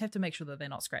good. You just have to make sure that they're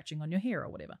not scratching on your hair or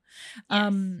whatever.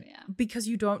 Because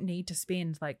you don't need to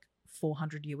spend like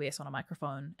 $400 US on a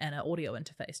microphone and an audio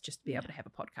interface just to be able to have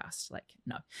a podcast. Like,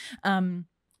 no.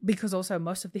 Because also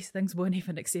most of these things weren't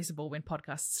even accessible when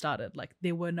podcasts started. Like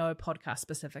there were no podcast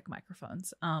specific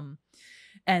microphones.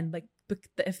 And like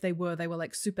if they were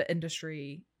like super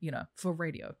industry, for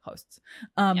radio hosts.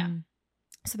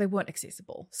 So they weren't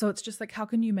accessible. So it's just like, how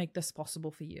can you make this possible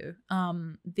for you?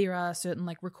 There are certain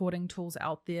like recording tools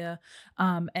out there.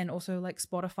 And also like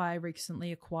Spotify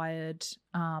recently acquired,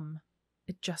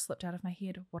 it just slipped out of my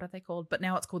head. What are they called? But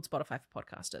now it's called Spotify for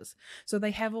Podcasters. So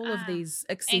they have all of these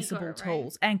accessible Anchor,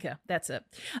 tools. Right? Anchor, that's it.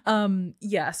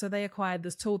 So they acquired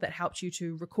this tool that helps you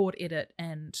to record, edit,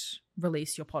 and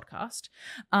release your podcast.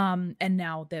 And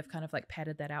now they've kind of like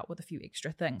padded that out with a few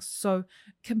extra things. So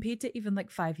compared to even like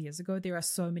 5 years ago, there are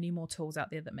so many more tools out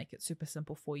there that make it super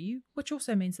simple for you, which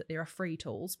also means that there are free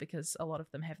tools because a lot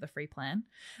of them have the free plan.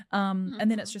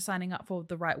 And then it's just signing up for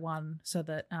the right one so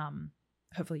that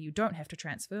hopefully you don't have to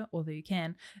transfer, although you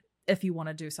can if you want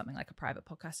to do something like a private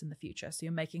podcast in the future. So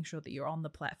you're making sure that you're on the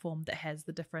platform that has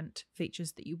the different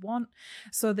features that you want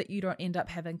so that you don't end up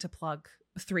having to plug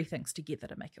 3 things together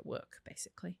to make it work,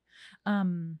 basically.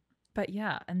 But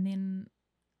yeah, and then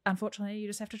unfortunately you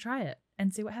just have to try it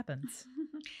and see what happens.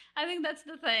 I think that's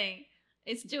the thing.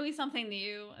 It's doing something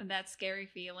new, and that scary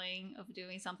feeling of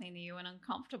doing something new and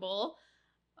uncomfortable.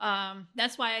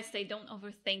 That's why I say don't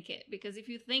overthink it, because if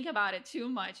you think about it too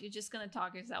much, you're just going to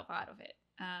talk yourself out of it.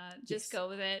 Just Yes. go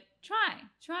with it.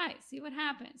 Try, see what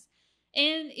happens.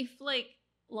 And if like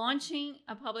launching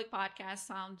a public podcast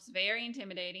sounds very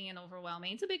intimidating and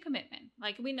overwhelming, it's a big commitment.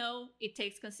 Like we know it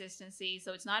takes consistency,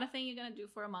 so it's not a thing you're gonna do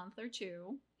for a month or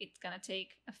two. It's gonna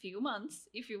take a few months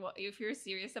if you're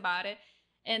serious about it,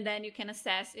 and then you can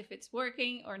assess if it's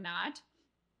working or not.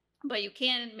 But you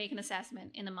can make an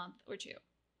assessment in a month or two.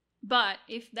 But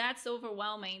if that's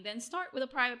overwhelming, then start with a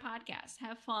private podcast.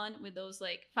 Have fun with those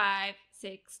like 5,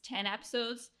 6, 10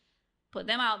 episodes. Put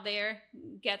them out there,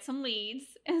 get some leads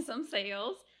and some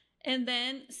sales, and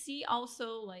then see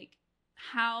also like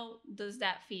how does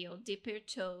that feel? Dip your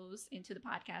toes into the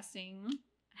podcasting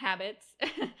habits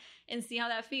and see how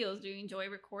that feels. Do you enjoy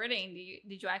recording?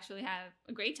 Did you actually have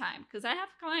a great time? Because I have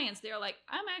clients, they're like,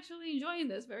 I'm actually enjoying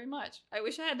this very much. I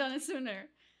wish I had done it sooner.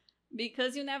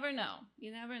 Because you never know.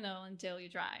 You never know until you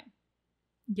try.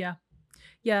 Yeah.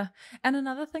 Yeah. And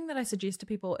another thing that I suggest to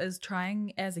people is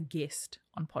trying as a guest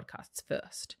on podcasts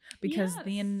first, because Yes.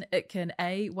 then it can,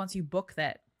 once you book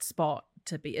that spot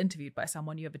to be interviewed by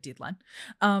someone, you have a deadline.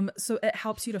 So it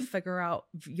helps you to figure out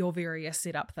your various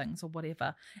setup things or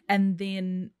whatever. And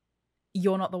then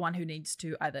you're not the one who needs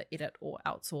to either edit or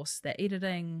outsource that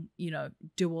editing,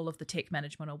 do all of the tech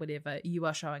management or whatever. You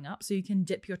are showing up, so you can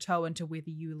dip your toe into whether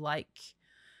you like,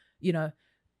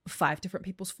 5 different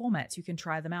people's formats. You can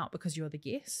try them out because you're the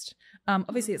guest.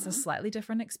 Obviously it's a slightly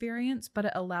different experience, but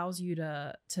it allows you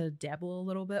to dabble a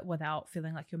little bit without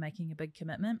feeling like you're making a big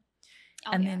commitment.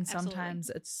 Then sometimes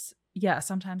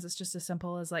sometimes it's just as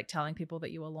simple as like telling people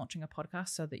that you are launching a podcast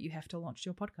so that you have to launch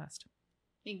your podcast.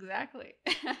 Exactly.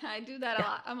 I do that a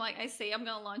lot. I'm like, I say I'm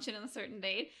going to launch it on a certain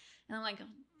date. And I'm like, oh,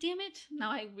 damn it.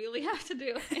 Now I really have to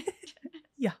do it.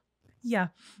 Yeah,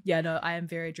 no, I am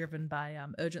very driven by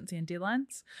urgency and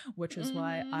deadlines, which is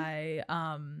why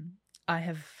I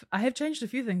have changed a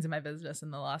few things in my business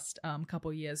in the last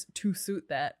couple years to suit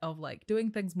that, of like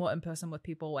doing things more in person with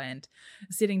people and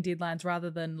setting deadlines rather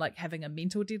than like having a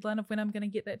mental deadline of when I'm going to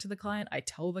get that to the client. I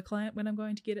tell the client when I'm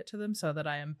going to get it to them so that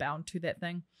I am bound to that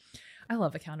thing. I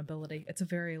love accountability. It's a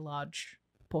very large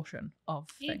portion of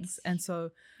things. And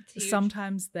so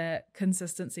sometimes that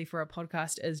consistency for a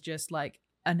podcast is just like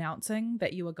announcing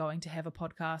that you are going to have a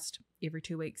podcast every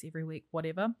 2 weeks, every week,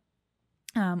 whatever.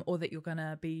 Or that you're going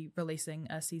to be releasing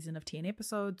a season of 10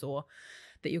 episodes, or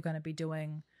that you're going to be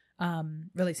doing,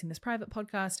 releasing this private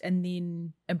podcast, and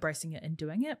then embracing it and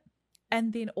doing it.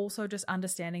 And then also just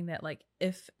understanding that like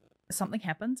if something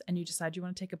happens and you decide you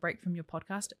want to take a break from your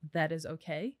podcast, that is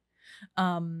okay.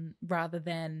 Rather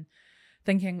than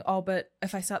thinking, oh, but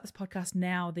if I start this podcast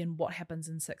now, then what happens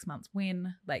in 6 months?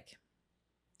 When, like,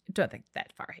 don't think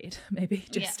that far ahead. Maybe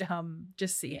just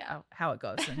see how it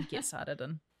goes and get started.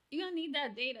 And you're gonna need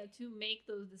that data to make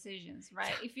those decisions,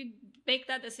 right? If you make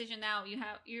that decision now,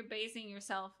 you're basing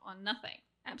yourself on nothing,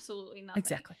 absolutely nothing.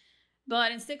 Exactly.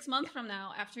 But in 6 months from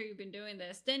now, after you've been doing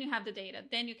this, then you have the data.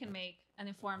 Then you can make an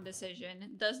informed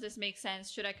decision. Does this make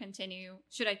sense? Should I continue?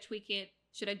 Should I tweak it?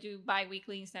 Should I do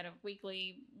bi-weekly instead of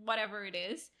weekly? Whatever it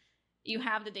is, you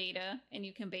have the data and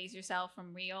you can base yourself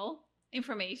from real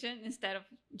information instead of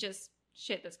just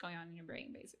shit that's going on in your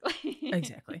brain, basically.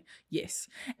 Exactly. Yes.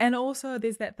 And also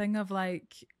there's that thing of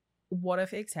like, what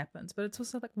if X happens? But it's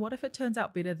also like, what if it turns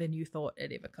out better than you thought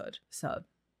it ever could? So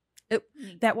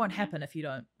that won't happen if you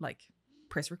don't like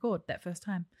press record that first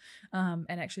time and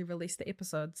actually release the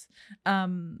episodes.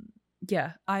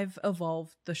 I've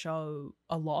evolved the show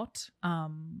a lot.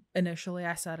 Initially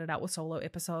I started out with solo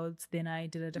episodes, then I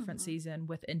did a different season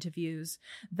with interviews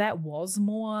that was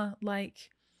more like,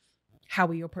 how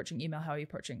are you approaching email, how are you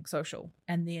approaching social?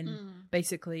 And then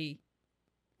basically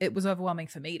it was overwhelming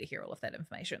for me to hear all of that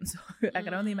information, so I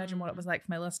can only imagine what it was like for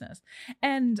my listeners.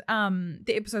 And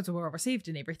the episodes were well received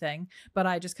and everything, but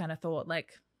I just kind of thought,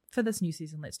 like, for this new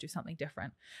season, let's do something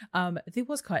different. There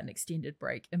was quite an extended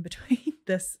break in between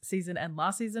this season and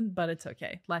last season, but it's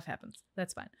okay. Life happens.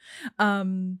 That's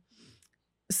fine.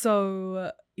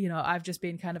 So, I've just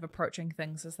been kind of approaching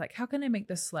things as like, how can I make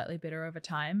this slightly better over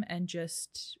time? And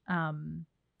just, how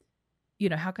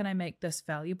can I make this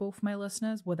valuable for my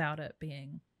listeners without it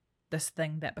being this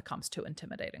thing that becomes too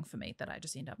intimidating for me that I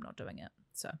just end up not doing it.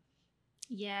 So,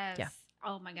 yes. Yeah.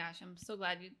 Oh my gosh. I'm so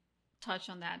glad you touched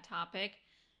on that topic,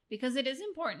 because it is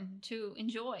important to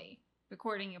enjoy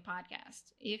recording your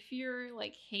podcast. If you're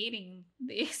like hating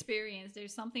the experience,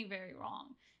 there's something very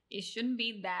wrong. It shouldn't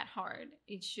be that hard.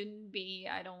 It shouldn't be,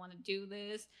 I don't want to do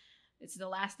this. It's the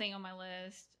last thing on my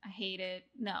list. I hate it.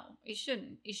 No, it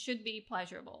shouldn't. It should be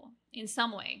pleasurable in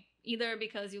some way, either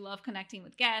because you love connecting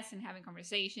with guests and having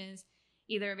conversations,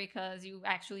 either because you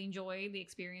actually enjoy the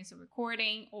experience of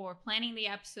recording or planning the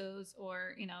episodes,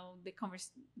 or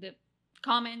the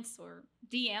comments or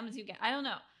DMs you get. I don't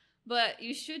know, but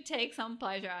you should take some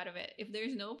pleasure out of it. If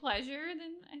there's no pleasure,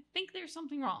 then I think there's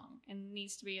something wrong and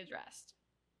needs to be addressed.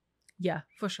 Yeah,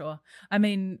 for sure. I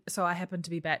mean, so I happen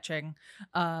to be batching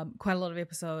quite a lot of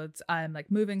episodes. I'm like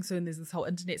moving soon. There's this whole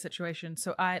internet situation.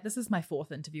 So this is my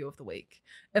 4th interview of the week.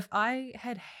 If I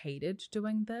had hated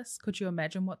doing this, could you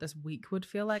imagine what this week would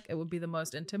feel like? It would be the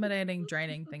most intimidating,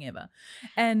 draining thing ever.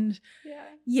 And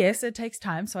yes, it takes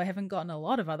time. So I haven't gotten a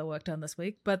lot of other work done this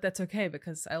week, but that's okay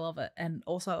because I love it. And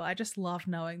also I just love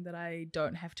knowing that I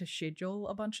don't have to schedule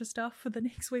a bunch of stuff for the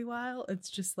next wee while. It's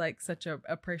just like such a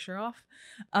pressure off.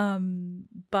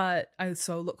 But I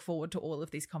so look forward to all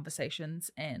of these conversations,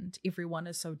 and everyone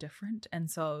is so different. And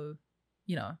so,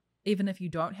 even if you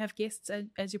don't have guests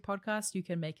as your podcast, you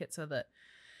can make it so that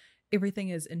everything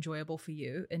is enjoyable for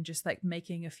you, and just like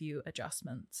making a few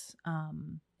adjustments.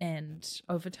 And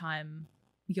over time,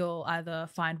 you'll either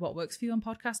find what works for you in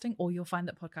podcasting, or you'll find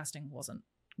that podcasting wasn't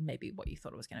maybe what you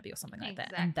thought it was going to be, or something like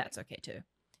that. And that's okay too.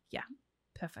 Yeah.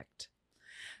 Perfect.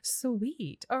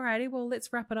 Sweet. Alrighty, well,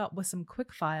 let's wrap it up with some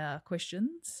quick fire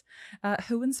questions.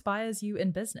 Who inspires you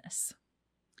in business?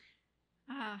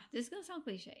 This is gonna sound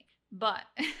cliche, but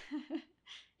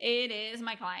it is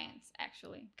my clients,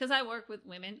 actually, because I work with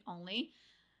women only,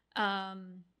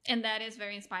 and that is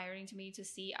very inspiring to me, to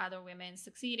see other women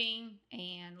succeeding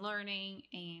and learning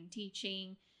and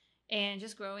teaching and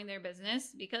just growing their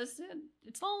business, because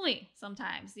it's lonely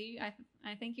sometimes.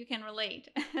 I think you can relate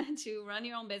to run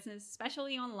your own business,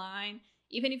 especially online.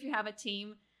 Even if you have a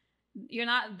team, you're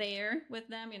not there with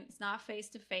them, and it's not face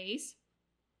to face.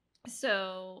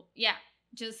 So yeah,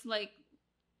 just like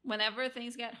whenever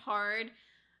things get hard,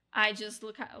 I just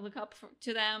look up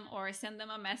to them, or I send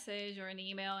them a message or an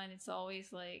email, and it's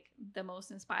always like the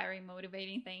most inspiring,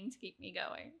 motivating thing to keep me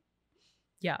going.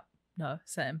 Yeah. No,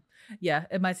 same. Yeah,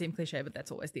 it might seem cliche, but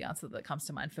that's always the answer that comes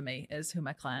to mind for me, is who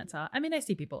my clients are. I mean, I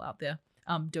see people out there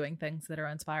doing things that are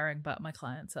inspiring, but my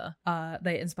clients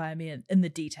they inspire me in the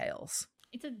details.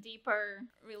 It's a deeper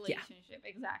relationship,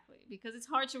 exactly, because it's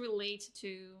hard to relate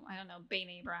to, I don't know,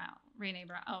 Brene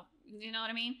Brown. Oh, you know what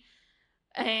I mean?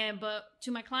 But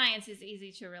to my clients, it's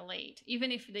easy to relate.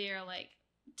 Even if they're like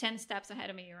 10 steps ahead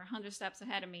of me or 100 steps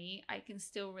ahead of me, I can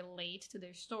still relate to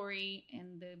their story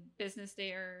and the business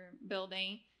they're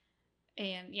building.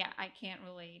 And yeah, I can't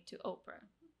relate to Oprah.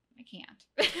 I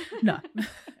can't.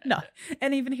 No.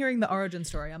 And even hearing the origin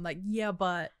story, I'm like, yeah,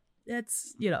 but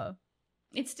it's,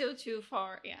 it's still too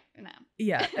far. Yeah, no.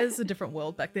 Yeah, it's a different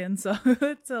world back then, so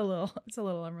it's a little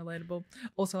unrelatable.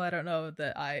 Also, I don't know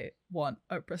that I want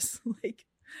Oprah's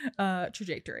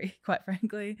trajectory, quite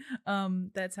frankly.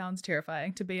 That sounds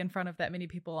terrifying, to be in front of that many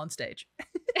people on stage.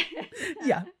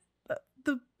 Yeah.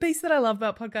 The piece that I love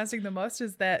about podcasting the most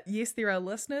is that, yes, there are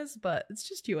listeners, but it's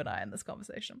just you and I in this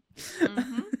conversation.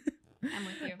 Mm-hmm. I'm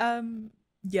with you.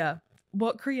 Yeah.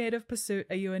 What creative pursuit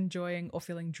are you enjoying or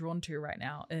feeling drawn to right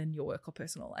now in your work or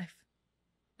personal life?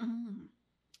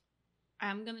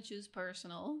 I'm going to choose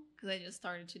personal, because I just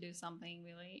started to do something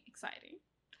really exciting.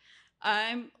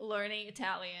 I'm learning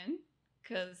Italian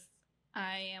because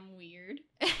I am weird.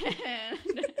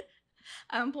 And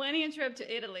I'm planning a trip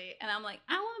to Italy, and I'm like,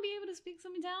 I want to be able to speak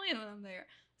some Italian when I'm there.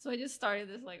 So I just started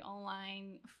this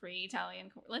online free Italian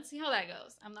course. Let's see how that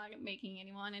goes. I'm not making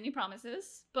anyone any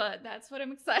promises, but that's what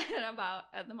I'm excited about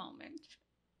at the moment.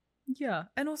 Yeah.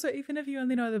 And also, even if you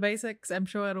only know the basics, I'm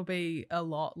sure it'll be a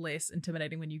lot less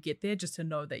intimidating when you get there, just to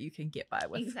know that you can get by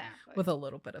with a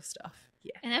little bit of stuff.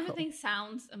 Yeah. And everything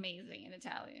sounds amazing in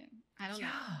Italian. I don't know,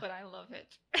 but I love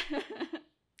it.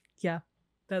 Yeah.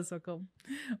 That's so cool.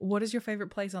 What is your favorite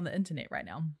place on the internet right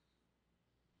now?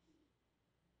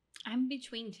 I'm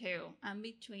between two. I'm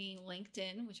between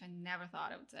LinkedIn, which I never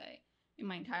thought I would say in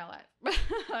my entire life,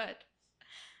 but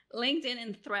LinkedIn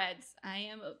and Threads. I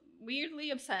am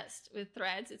weirdly obsessed with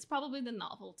Threads. It's probably the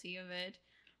novelty of it,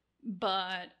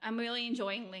 but I'm really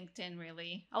enjoying LinkedIn,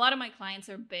 really. A lot of my clients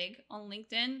are big on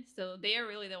LinkedIn, so they are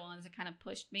really the ones that kind of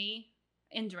pushed me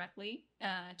indirectly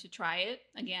to try it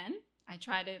again. I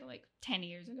tried it like 10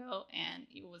 years ago, and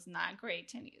it was not great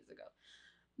 10 years ago.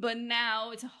 But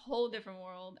now it's a whole different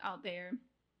world out there.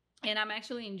 And I'm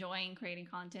actually enjoying creating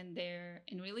content there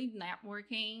and really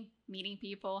networking, meeting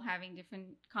people, having different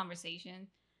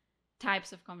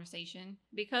types of conversation,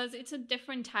 because it's a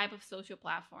different type of social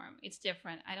platform. It's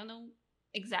different. I don't know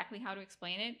exactly how to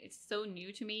explain it. It's so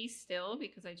new to me still,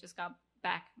 because I just got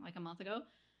back like a month ago.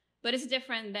 But it's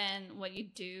different than what you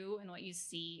do and what you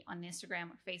see on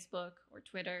Instagram or Facebook or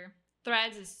Twitter.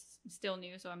 Threads is still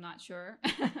new, so I'm not sure.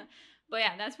 But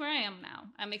yeah, that's where I am now.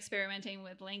 I'm experimenting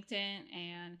with LinkedIn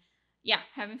and yeah,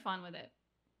 having fun with it.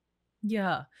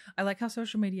 Yeah, I like how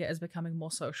social media is becoming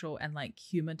more social and like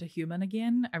human to human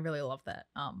again. I really love that.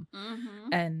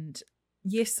 And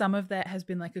yes, some of that has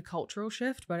been like a cultural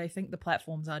shift, but I think the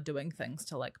platforms are doing things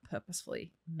to like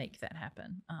purposefully make that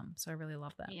happen. So I really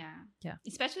love that. Yeah.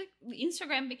 Especially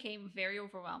Instagram became very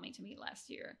overwhelming to me last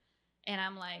year. And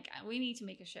I'm like, we need to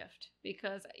make a shift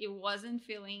because it wasn't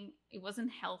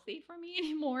healthy for me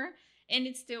anymore. And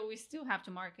we still have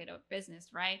to market our business,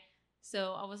 right?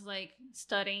 So I was like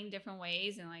studying different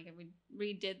ways and like we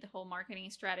redid the whole marketing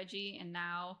strategy. And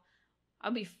now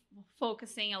I'll be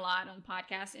focusing a lot on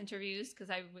podcast interviews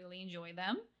because I really enjoy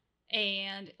them,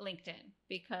 and LinkedIn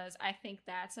because I think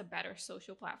that's a better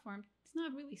social platform. It's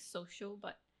not really social,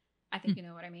 but I think you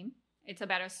know what I mean. It's a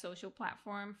better social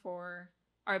platform for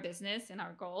our business and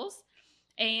our goals.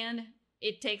 And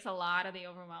it takes a lot of the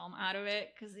overwhelm out of it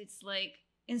because it's like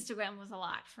Instagram was a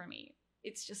lot for me.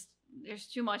 It's just, there's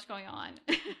too much going on.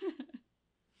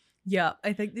 Yeah,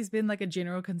 I think there's been like a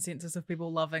general consensus of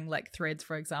people loving like Threads,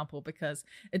 for example, because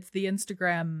it's the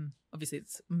Instagram, obviously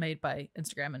it's made by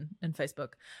Instagram and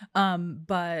Facebook,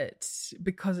 but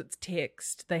because it's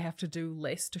text, they have to do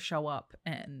less to show up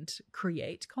and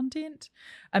create content.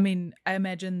 I mean, I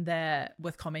imagine that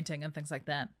with commenting and things like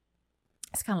that,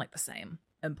 it's kind of like the same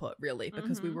input really,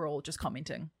 because we were all just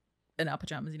commenting in our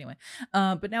pajamas anyway.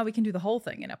 But now we can do the whole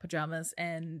thing in our pajamas,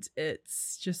 and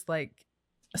it's just like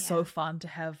so fun to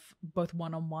have both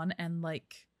one-on-one and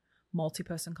like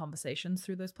multi-person conversations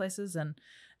through those places,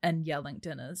 and yeah,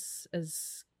 LinkedIn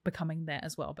is becoming that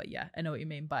as well. But yeah, I know what you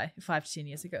mean. By 5 to 10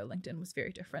 years ago, LinkedIn was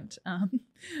very different.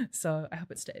 So I hope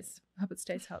it stays how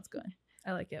it's going.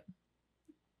 I like it.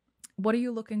 What are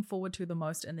you looking forward to the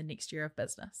most in the next year of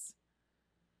business?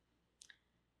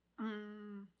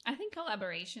 I think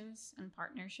collaborations and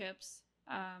partnerships.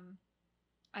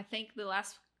 I think the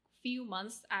last few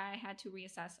months I had to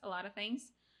reassess a lot of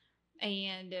things,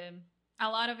 and a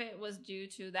lot of it was due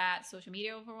to that social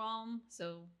media overwhelm,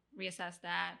 so reassess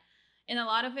that. And a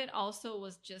lot of it also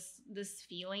was just this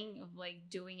feeling of like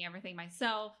doing everything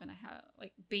myself, and I have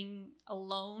like being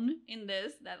alone in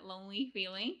that lonely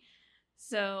feeling.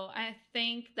 So I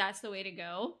think that's the way to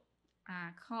go.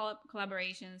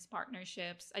 Collaborations,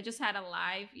 partnerships. I just had a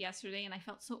live yesterday and I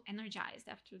felt so energized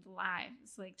after the live.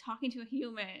 It's like talking to a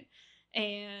human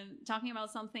and talking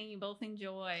about something you both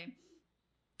enjoy.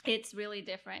 It's really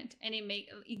different, and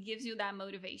it gives you that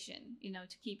motivation,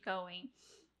 to keep going.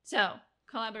 So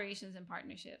collaborations and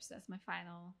partnerships, that's my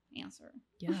final answer.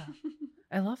 Yeah.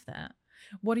 I love that.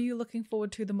 What are you looking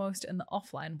forward to the most in the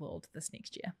offline world this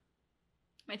next year?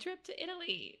 My trip to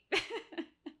Italy.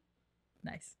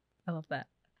 Nice. I love that.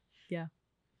 Yeah.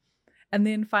 And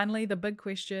then finally, the big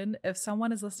question, if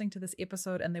someone is listening to this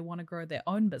episode and they want to grow their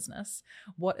own business,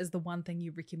 what is the one thing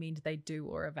you recommend they do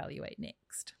or evaluate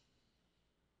next?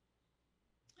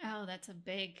 Oh, that's a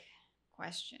big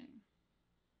question.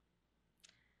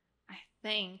 I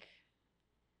think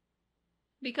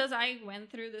because I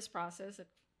went through this process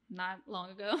not long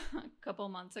ago, a couple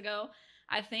months ago,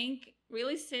 I think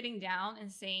really sitting down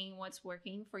and saying what's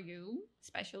working for you,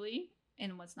 especially,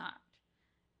 and what's not.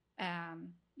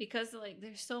 Because like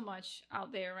there's so much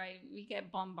out there, right? We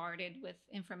get bombarded with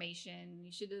information.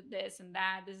 You should do this and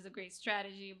that. This is a great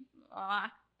strategy.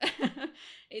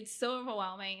 It's so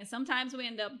overwhelming. And sometimes we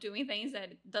end up doing things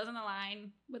that doesn't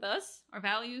align with us, our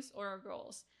values, or our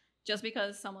goals, just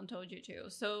because someone told you to.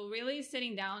 So really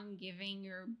sitting down and giving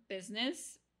your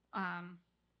business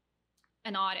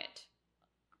an audit.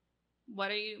 What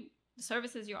are the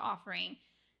services you're offering,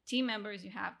 team members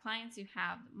you have, clients you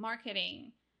have,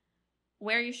 marketing,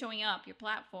 where are you showing up, your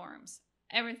platforms,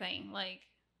 everything. Like,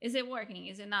 is it working?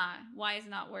 Is it not? Why is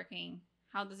it not working?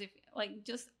 How does it feel? Like,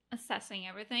 just assessing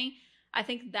everything. I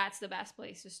think that's the best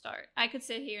place to start. I could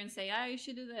sit here and say, oh, you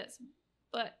should do this,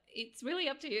 but it's really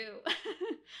up to you.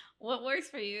 What works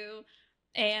for you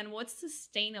and what's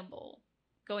sustainable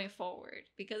going forward,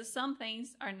 because some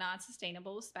things are not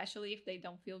sustainable, especially if they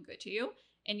don't feel good to you.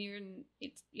 And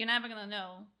you're never gonna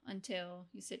know until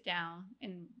you sit down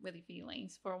and really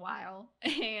feelings for a while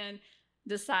and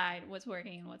decide what's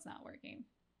working and what's not working.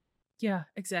 Yeah,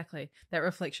 exactly. That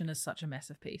reflection is such a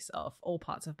massive piece of all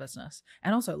parts of business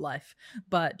and also life.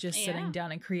 But just sitting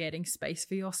down and creating space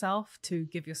for yourself to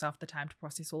give yourself the time to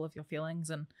process all of your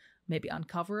feelings and maybe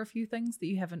uncover a few things that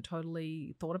you haven't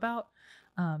totally thought about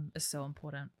is so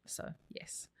important. So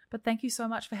yes. But thank you so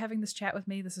much for having this chat with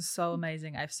me. This is so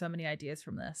amazing. I have so many ideas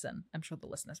from this, and I'm sure the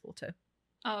listeners will too.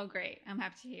 Oh, great. I'm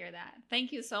happy to hear that.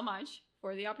 Thank you so much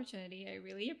for the opportunity. I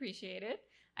really appreciate it.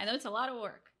 I know it's a lot of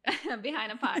work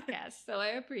behind a podcast, so I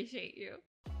appreciate you.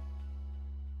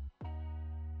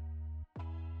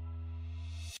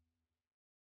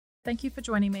 Thank you for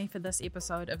joining me for this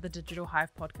episode of the Digital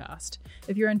Hive podcast.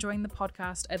 If you're enjoying the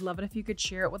podcast, I'd love it if you could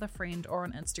share it with a friend or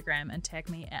on Instagram and tag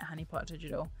me at Honeypot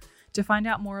Digital. To find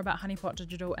out more about Honeypot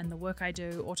Digital and the work I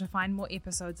do, or to find more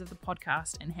episodes of the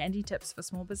podcast and handy tips for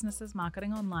small businesses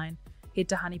marketing online, head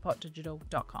to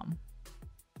honeypotdigital.com.